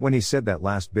 When he said that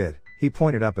last bit, he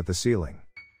pointed up at the ceiling.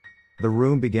 The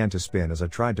room began to spin as I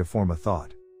tried to form a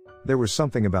thought. There was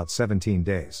something about 17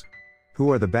 days.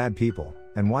 Who are the bad people,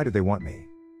 and why do they want me?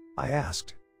 I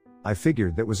asked. I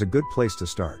figured that was a good place to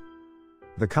start.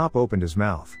 The cop opened his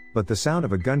mouth, but the sound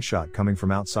of a gunshot coming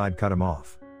from outside cut him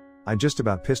off. I just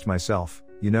about pissed myself,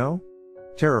 you know?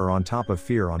 Terror on top of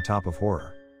fear on top of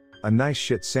horror. A nice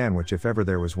shit sandwich if ever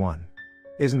there was one.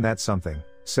 Isn't that something,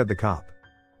 said the cop.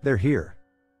 They're here.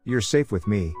 You're safe with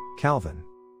me, Calvin.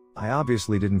 I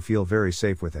obviously didn't feel very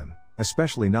safe with him,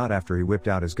 especially not after he whipped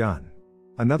out his gun.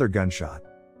 Another gunshot.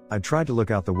 I tried to look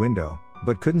out the window,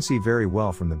 but couldn't see very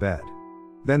well from the bed.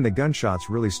 Then the gunshots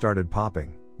really started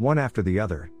popping, one after the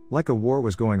other, like a war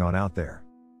was going on out there.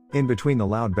 In between the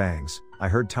loud bangs, I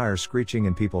heard tires screeching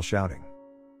and people shouting.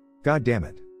 God damn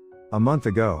it. A month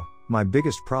ago, my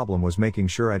biggest problem was making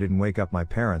sure I didn't wake up my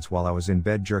parents while I was in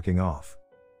bed jerking off.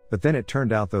 But then it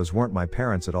turned out those weren't my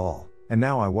parents at all, and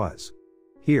now I was.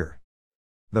 Here.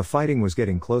 The fighting was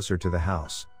getting closer to the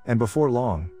house, and before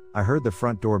long, I heard the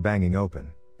front door banging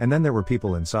open, and then there were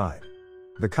people inside.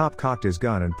 The cop cocked his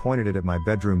gun and pointed it at my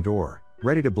bedroom door,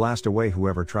 ready to blast away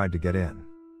whoever tried to get in.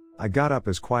 I got up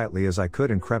as quietly as I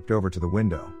could and crept over to the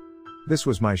window. This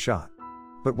was my shot.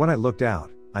 But when I looked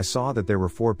out, I saw that there were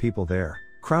 4 people there,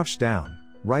 crouched down,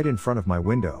 right in front of my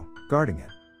window, guarding it.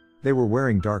 They were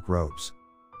wearing dark robes.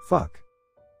 Fuck.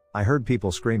 I heard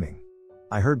people screaming.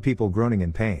 I heard people groaning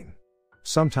in pain.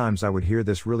 Sometimes I would hear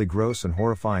this really gross and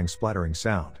horrifying splattering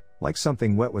sound, like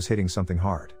something wet was hitting something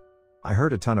hard. I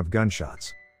heard a ton of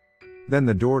gunshots. Then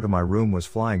the door to my room was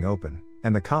flying open,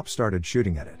 and the cops started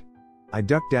shooting at it. I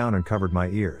ducked down and covered my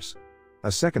ears.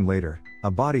 A second later,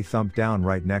 a body thumped down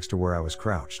right next to where I was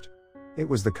crouched. It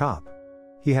was the cop.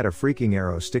 He had a freaking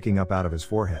arrow sticking up out of his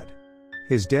forehead.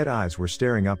 His dead eyes were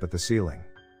staring up at the ceiling.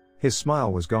 His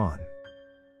smile was gone.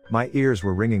 My ears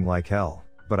were ringing like hell,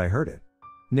 but I heard it.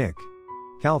 Nick.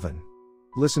 Calvin.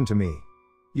 Listen to me.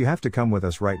 You have to come with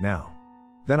us right now.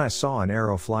 Then I saw an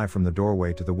arrow fly from the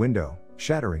doorway to the window,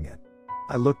 shattering it.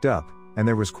 I looked up, and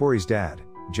there was Corey's dad,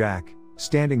 Jack,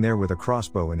 standing there with a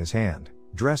crossbow in his hand,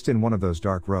 dressed in one of those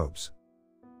dark robes.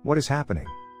 What is happening?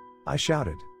 I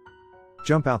shouted.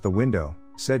 Jump out the window,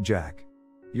 said Jack.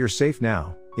 You're safe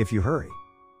now, if you hurry.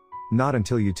 Not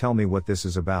until you tell me what this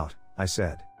is about, I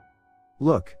said.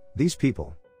 Look, these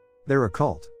people. They're a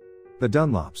cult. The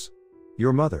Dunlops.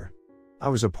 Your mother. I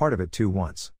was a part of it too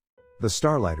once. The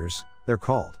Starlighters, they're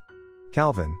called.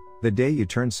 Calvin, the day you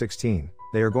turn 16,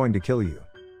 they are going to kill you.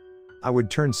 I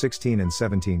would turn 16 in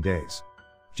 17 days.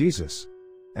 Jesus.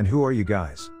 And who are you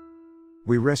guys?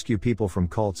 We rescue people from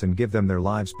cults and give them their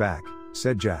lives back,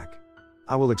 said Jack.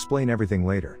 I will explain everything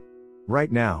later.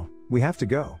 Right now, we have to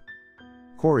go.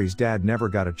 Corey's dad never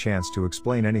got a chance to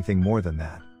explain anything more than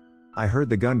that. I heard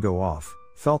the gun go off,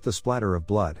 felt the splatter of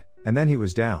blood, and then he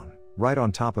was down, right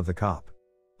on top of the cop.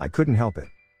 I couldn't help it.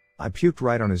 I puked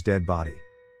right on his dead body.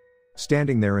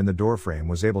 Standing there in the doorframe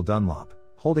was Abel Dunlop,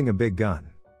 holding a big gun.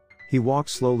 He walked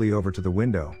slowly over to the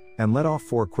window, and let off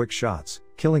 4 quick shots,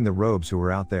 killing the robes who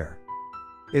were out there.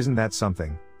 Isn't that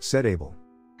something, said Abel.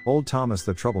 Old Thomas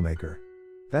the troublemaker.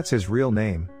 That's his real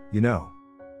name, you know.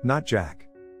 Not Jack.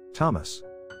 Thomas.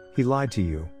 He lied to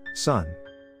you, son.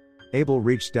 Abel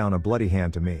reached down a bloody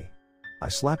hand to me. I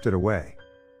slapped it away.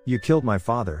 You killed my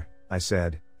father, I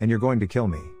said, and you're going to kill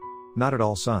me. Not at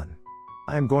all, son.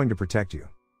 I am going to protect you.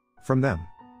 From them.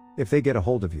 If they get a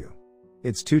hold of you.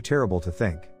 It's too terrible to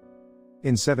think.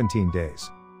 In 17 days.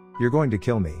 You're going to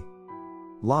kill me.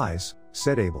 Lies,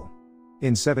 said Abel.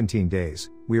 In 17 days,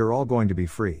 we are all going to be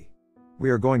free. We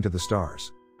are going to the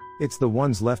stars. It's the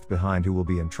ones left behind who will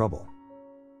be in trouble.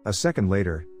 A second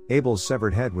later, Abel's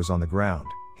severed head was on the ground,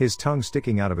 his tongue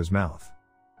sticking out of his mouth.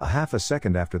 A half a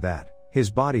second after that,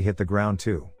 his body hit the ground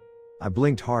too. I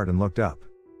blinked hard and looked up.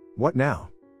 What now?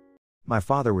 My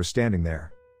father was standing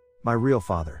there. My real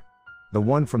father. The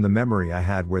one from the memory I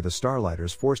had where the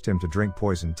Starlighters forced him to drink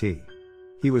poison tea.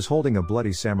 He was holding a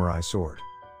bloody samurai sword.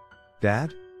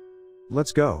 Dad?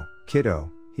 Let's go,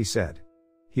 kiddo, he said.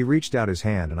 He reached out his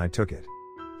hand and I took it.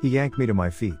 He yanked me to my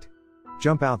feet.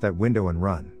 Jump out that window and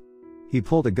run. He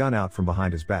pulled a gun out from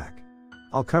behind his back.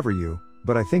 I'll cover you,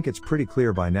 but I think it's pretty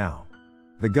clear by now.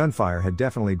 The gunfire had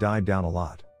definitely died down a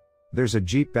lot. There's a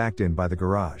Jeep backed in by the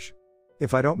garage.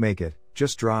 If I don't make it,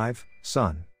 just drive,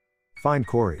 son. Find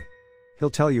Corey. He'll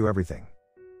tell you everything.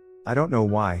 I don't know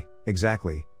why,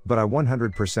 exactly, but I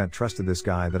 100% trusted this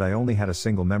guy that I only had a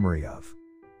single memory of.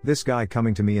 This guy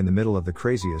coming to me in the middle of the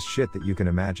craziest shit that you can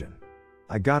imagine.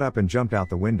 I got up and jumped out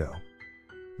the window.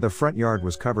 The front yard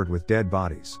was covered with dead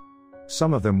bodies.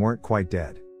 Some of them weren't quite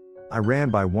dead. I ran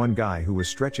by one guy who was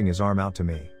stretching his arm out to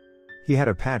me. He had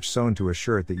a patch sewn to a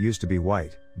shirt that used to be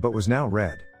white, but was now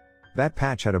red. That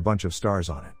patch had a bunch of stars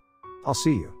on it. I'll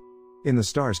see you in the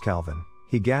stars, Calvin,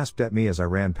 he gasped at me as I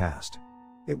ran past.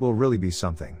 It will really be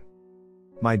something.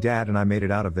 My dad and I made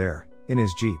it out of there, in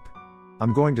his Jeep.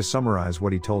 I'm going to summarize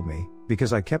what he told me,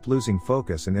 because I kept losing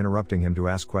focus and interrupting him to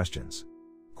ask questions.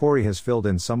 Corey has filled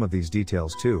in some of these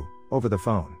details too, over the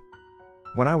phone.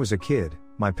 When I was a kid,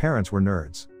 my parents were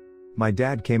nerds. My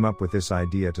dad came up with this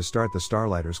idea to start the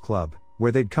Starlighters Club,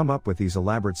 where they'd come up with these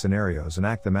elaborate scenarios and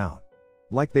act them out.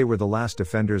 Like they were the last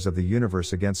defenders of the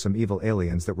universe against some evil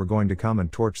aliens that were going to come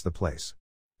and torch the place.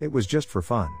 It was just for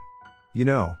fun. You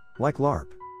know, like LARP.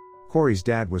 Corey's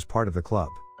dad was part of the club.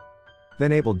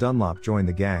 Then Abel Dunlop joined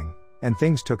the gang, and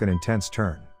things took an intense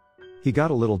turn. He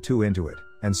got a little too into it,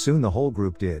 and soon the whole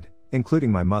group did,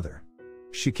 including my mother.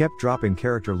 She kept dropping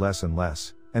character less and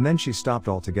less, and then she stopped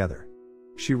altogether.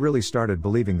 She really started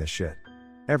believing this shit.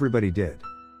 Everybody did.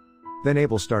 Then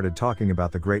Abel started talking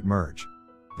about the Great Merge.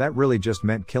 That really just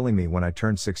meant killing me when I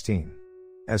turned 16.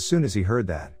 As soon as he heard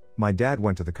that, my dad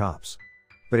went to the cops.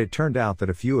 But it turned out that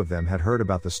a few of them had heard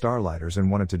about the Starlighters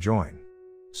and wanted to join.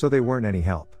 So they weren't any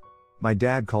help. My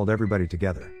dad called everybody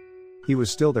together. He was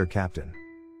still their captain.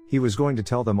 He was going to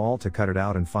tell them all to cut it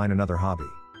out and find another hobby.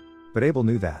 But Abel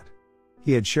knew that.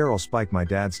 He had Cheryl spike my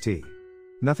dad's tea.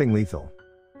 Nothing lethal.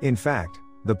 In fact,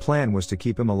 the plan was to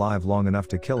keep him alive long enough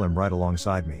to kill him right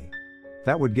alongside me.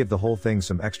 That would give the whole thing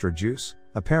some extra juice,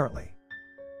 apparently.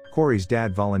 Corey's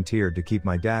dad volunteered to keep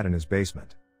my dad in his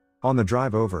basement. On the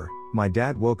drive over, my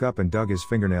dad woke up and dug his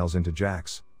fingernails into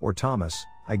Jack's, or Thomas,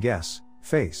 I guess,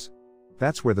 face.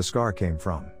 That's where the scar came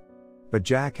from. But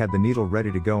Jack had the needle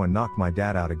ready to go and knocked my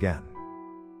dad out again.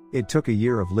 It took a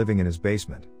year of living in his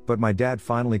basement, but my dad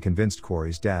finally convinced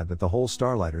Corey's dad that the whole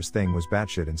Starlighters thing was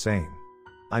batshit insane.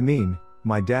 I mean,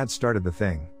 my dad started the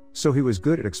thing, so he was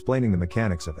good at explaining the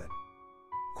mechanics of it.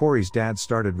 Corey's dad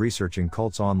started researching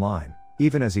cults online,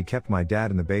 even as he kept my dad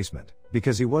in the basement,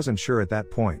 because he wasn't sure at that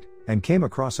point, and came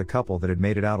across a couple that had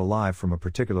made it out alive from a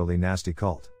particularly nasty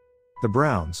cult. The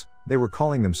Browns, they were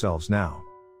calling themselves now.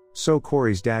 So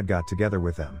Corey's dad got together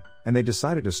with them, and they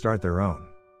decided to start their own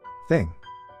thing.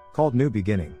 Called New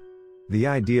Beginning. The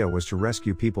idea was to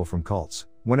rescue people from cults,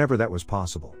 whenever that was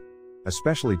possible.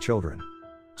 Especially children.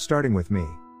 Starting with me.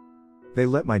 They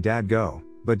let my dad go,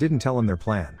 but didn't tell him their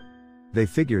plan. They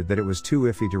figured that it was too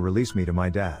iffy to release me to my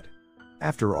dad.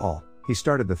 After all, he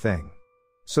started the thing.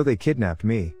 So they kidnapped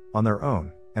me, on their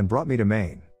own, and brought me to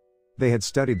Maine. They had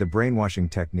studied the brainwashing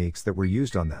techniques that were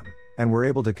used on them, and were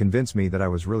able to convince me that I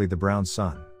was really the brown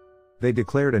son. They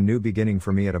declared a new beginning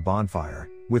for me at a bonfire,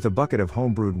 with a bucket of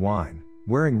homebrewed wine,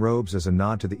 wearing robes as a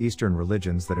nod to the Eastern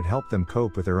religions that had helped them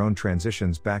cope with their own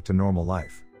transitions back to normal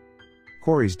life.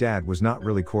 Corey's dad was not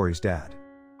really Corey's dad.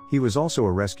 He was also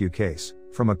a rescue case,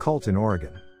 from a cult in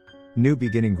Oregon. New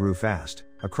Beginning grew fast,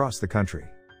 across the country.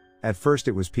 At first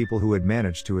it was people who had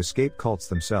managed to escape cults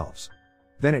themselves.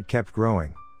 Then it kept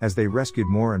growing, as they rescued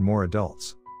more and more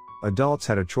adults. Adults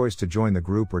had a choice to join the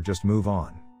group or just move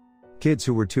on. Kids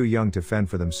who were too young to fend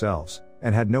for themselves,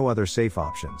 and had no other safe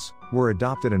options, were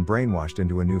adopted and brainwashed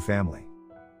into a new family.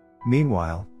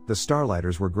 Meanwhile, the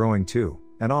Starlighters were growing too,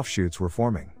 and offshoots were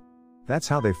forming. That's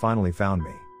how they finally found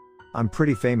me. I'm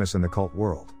pretty famous in the cult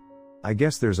world. I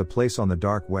guess there's a place on the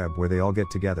dark web where they all get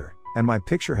together, and my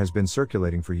picture has been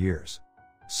circulating for years.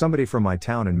 Somebody from my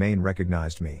town in Maine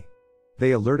recognized me.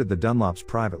 They alerted the Dunlops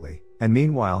privately, and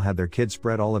meanwhile had their kids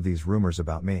spread all of these rumors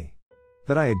about me.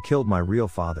 That I had killed my real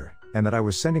father, and that I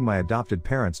was sending my adopted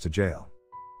parents to jail.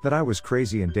 That I was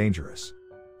crazy and dangerous.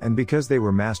 And because they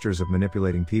were masters of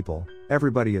manipulating people,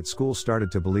 everybody at school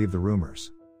started to believe the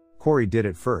rumors. Corey did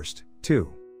it first,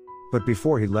 too. But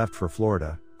before he left for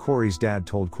Florida, Corey's dad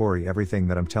told Corey everything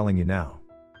that I'm telling you now.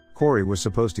 Corey was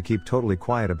supposed to keep totally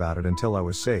quiet about it until I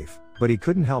was safe, but he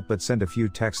couldn't help but send a few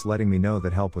texts letting me know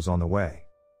that help was on the way.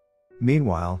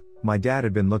 Meanwhile, my dad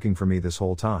had been looking for me this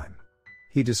whole time.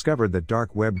 He discovered that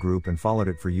dark web group and followed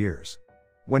it for years.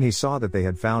 When he saw that they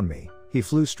had found me, he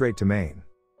flew straight to Maine.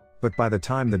 But by the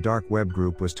time the dark web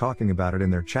group was talking about it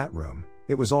in their chat room,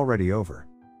 it was already over.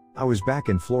 I was back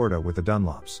in Florida with the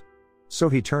Dunlops. So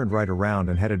he turned right around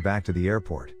and headed back to the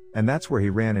airport, and that's where he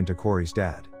ran into Corey's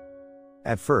dad.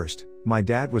 At first, my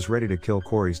dad was ready to kill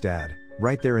Corey's dad,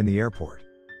 right there in the airport.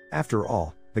 After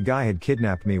all, the guy had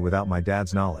kidnapped me without my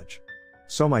dad's knowledge.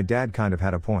 So my dad kind of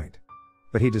had a point.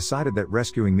 But he decided that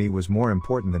rescuing me was more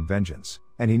important than vengeance,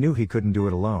 and he knew he couldn't do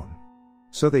it alone.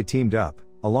 So they teamed up,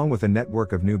 along with a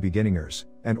network of new beginningers,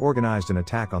 and organized an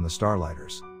attack on the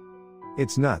Starlighters.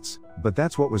 It's nuts, but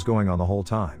that's what was going on the whole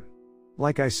time.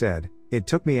 Like I said, it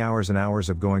took me hours and hours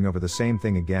of going over the same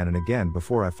thing again and again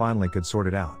before I finally could sort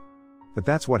it out. But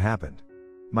that's what happened.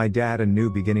 My dad and New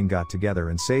Beginning got together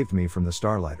and saved me from the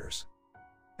Starlighters.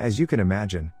 As you can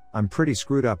imagine, I'm pretty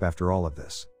screwed up after all of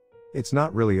this. It's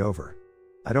not really over.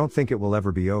 I don't think it will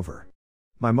ever be over.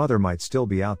 My mother might still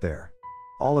be out there.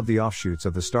 All of the offshoots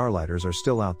of the Starlighters are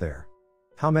still out there.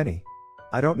 How many?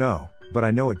 I don't know, but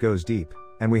I know it goes deep,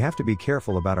 and we have to be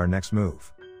careful about our next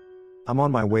move. I'm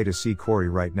on my way to see Corey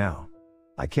right now.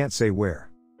 I can't say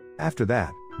where. After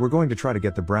that, we're going to try to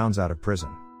get the Browns out of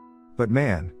prison. But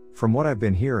man, from what I've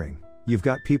been hearing, you've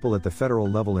got people at the federal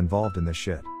level involved in this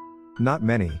shit. Not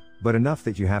many, but enough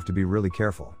that you have to be really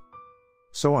careful.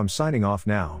 So I'm signing off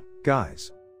now,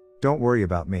 guys. Don't worry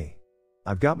about me.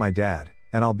 I've got my dad,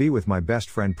 and I'll be with my best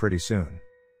friend pretty soon.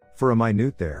 For a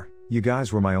minute there, you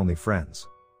guys were my only friends.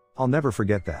 I'll never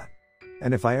forget that.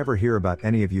 And if I ever hear about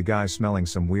any of you guys smelling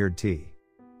some weird tea,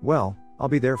 well, I'll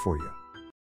be there for you.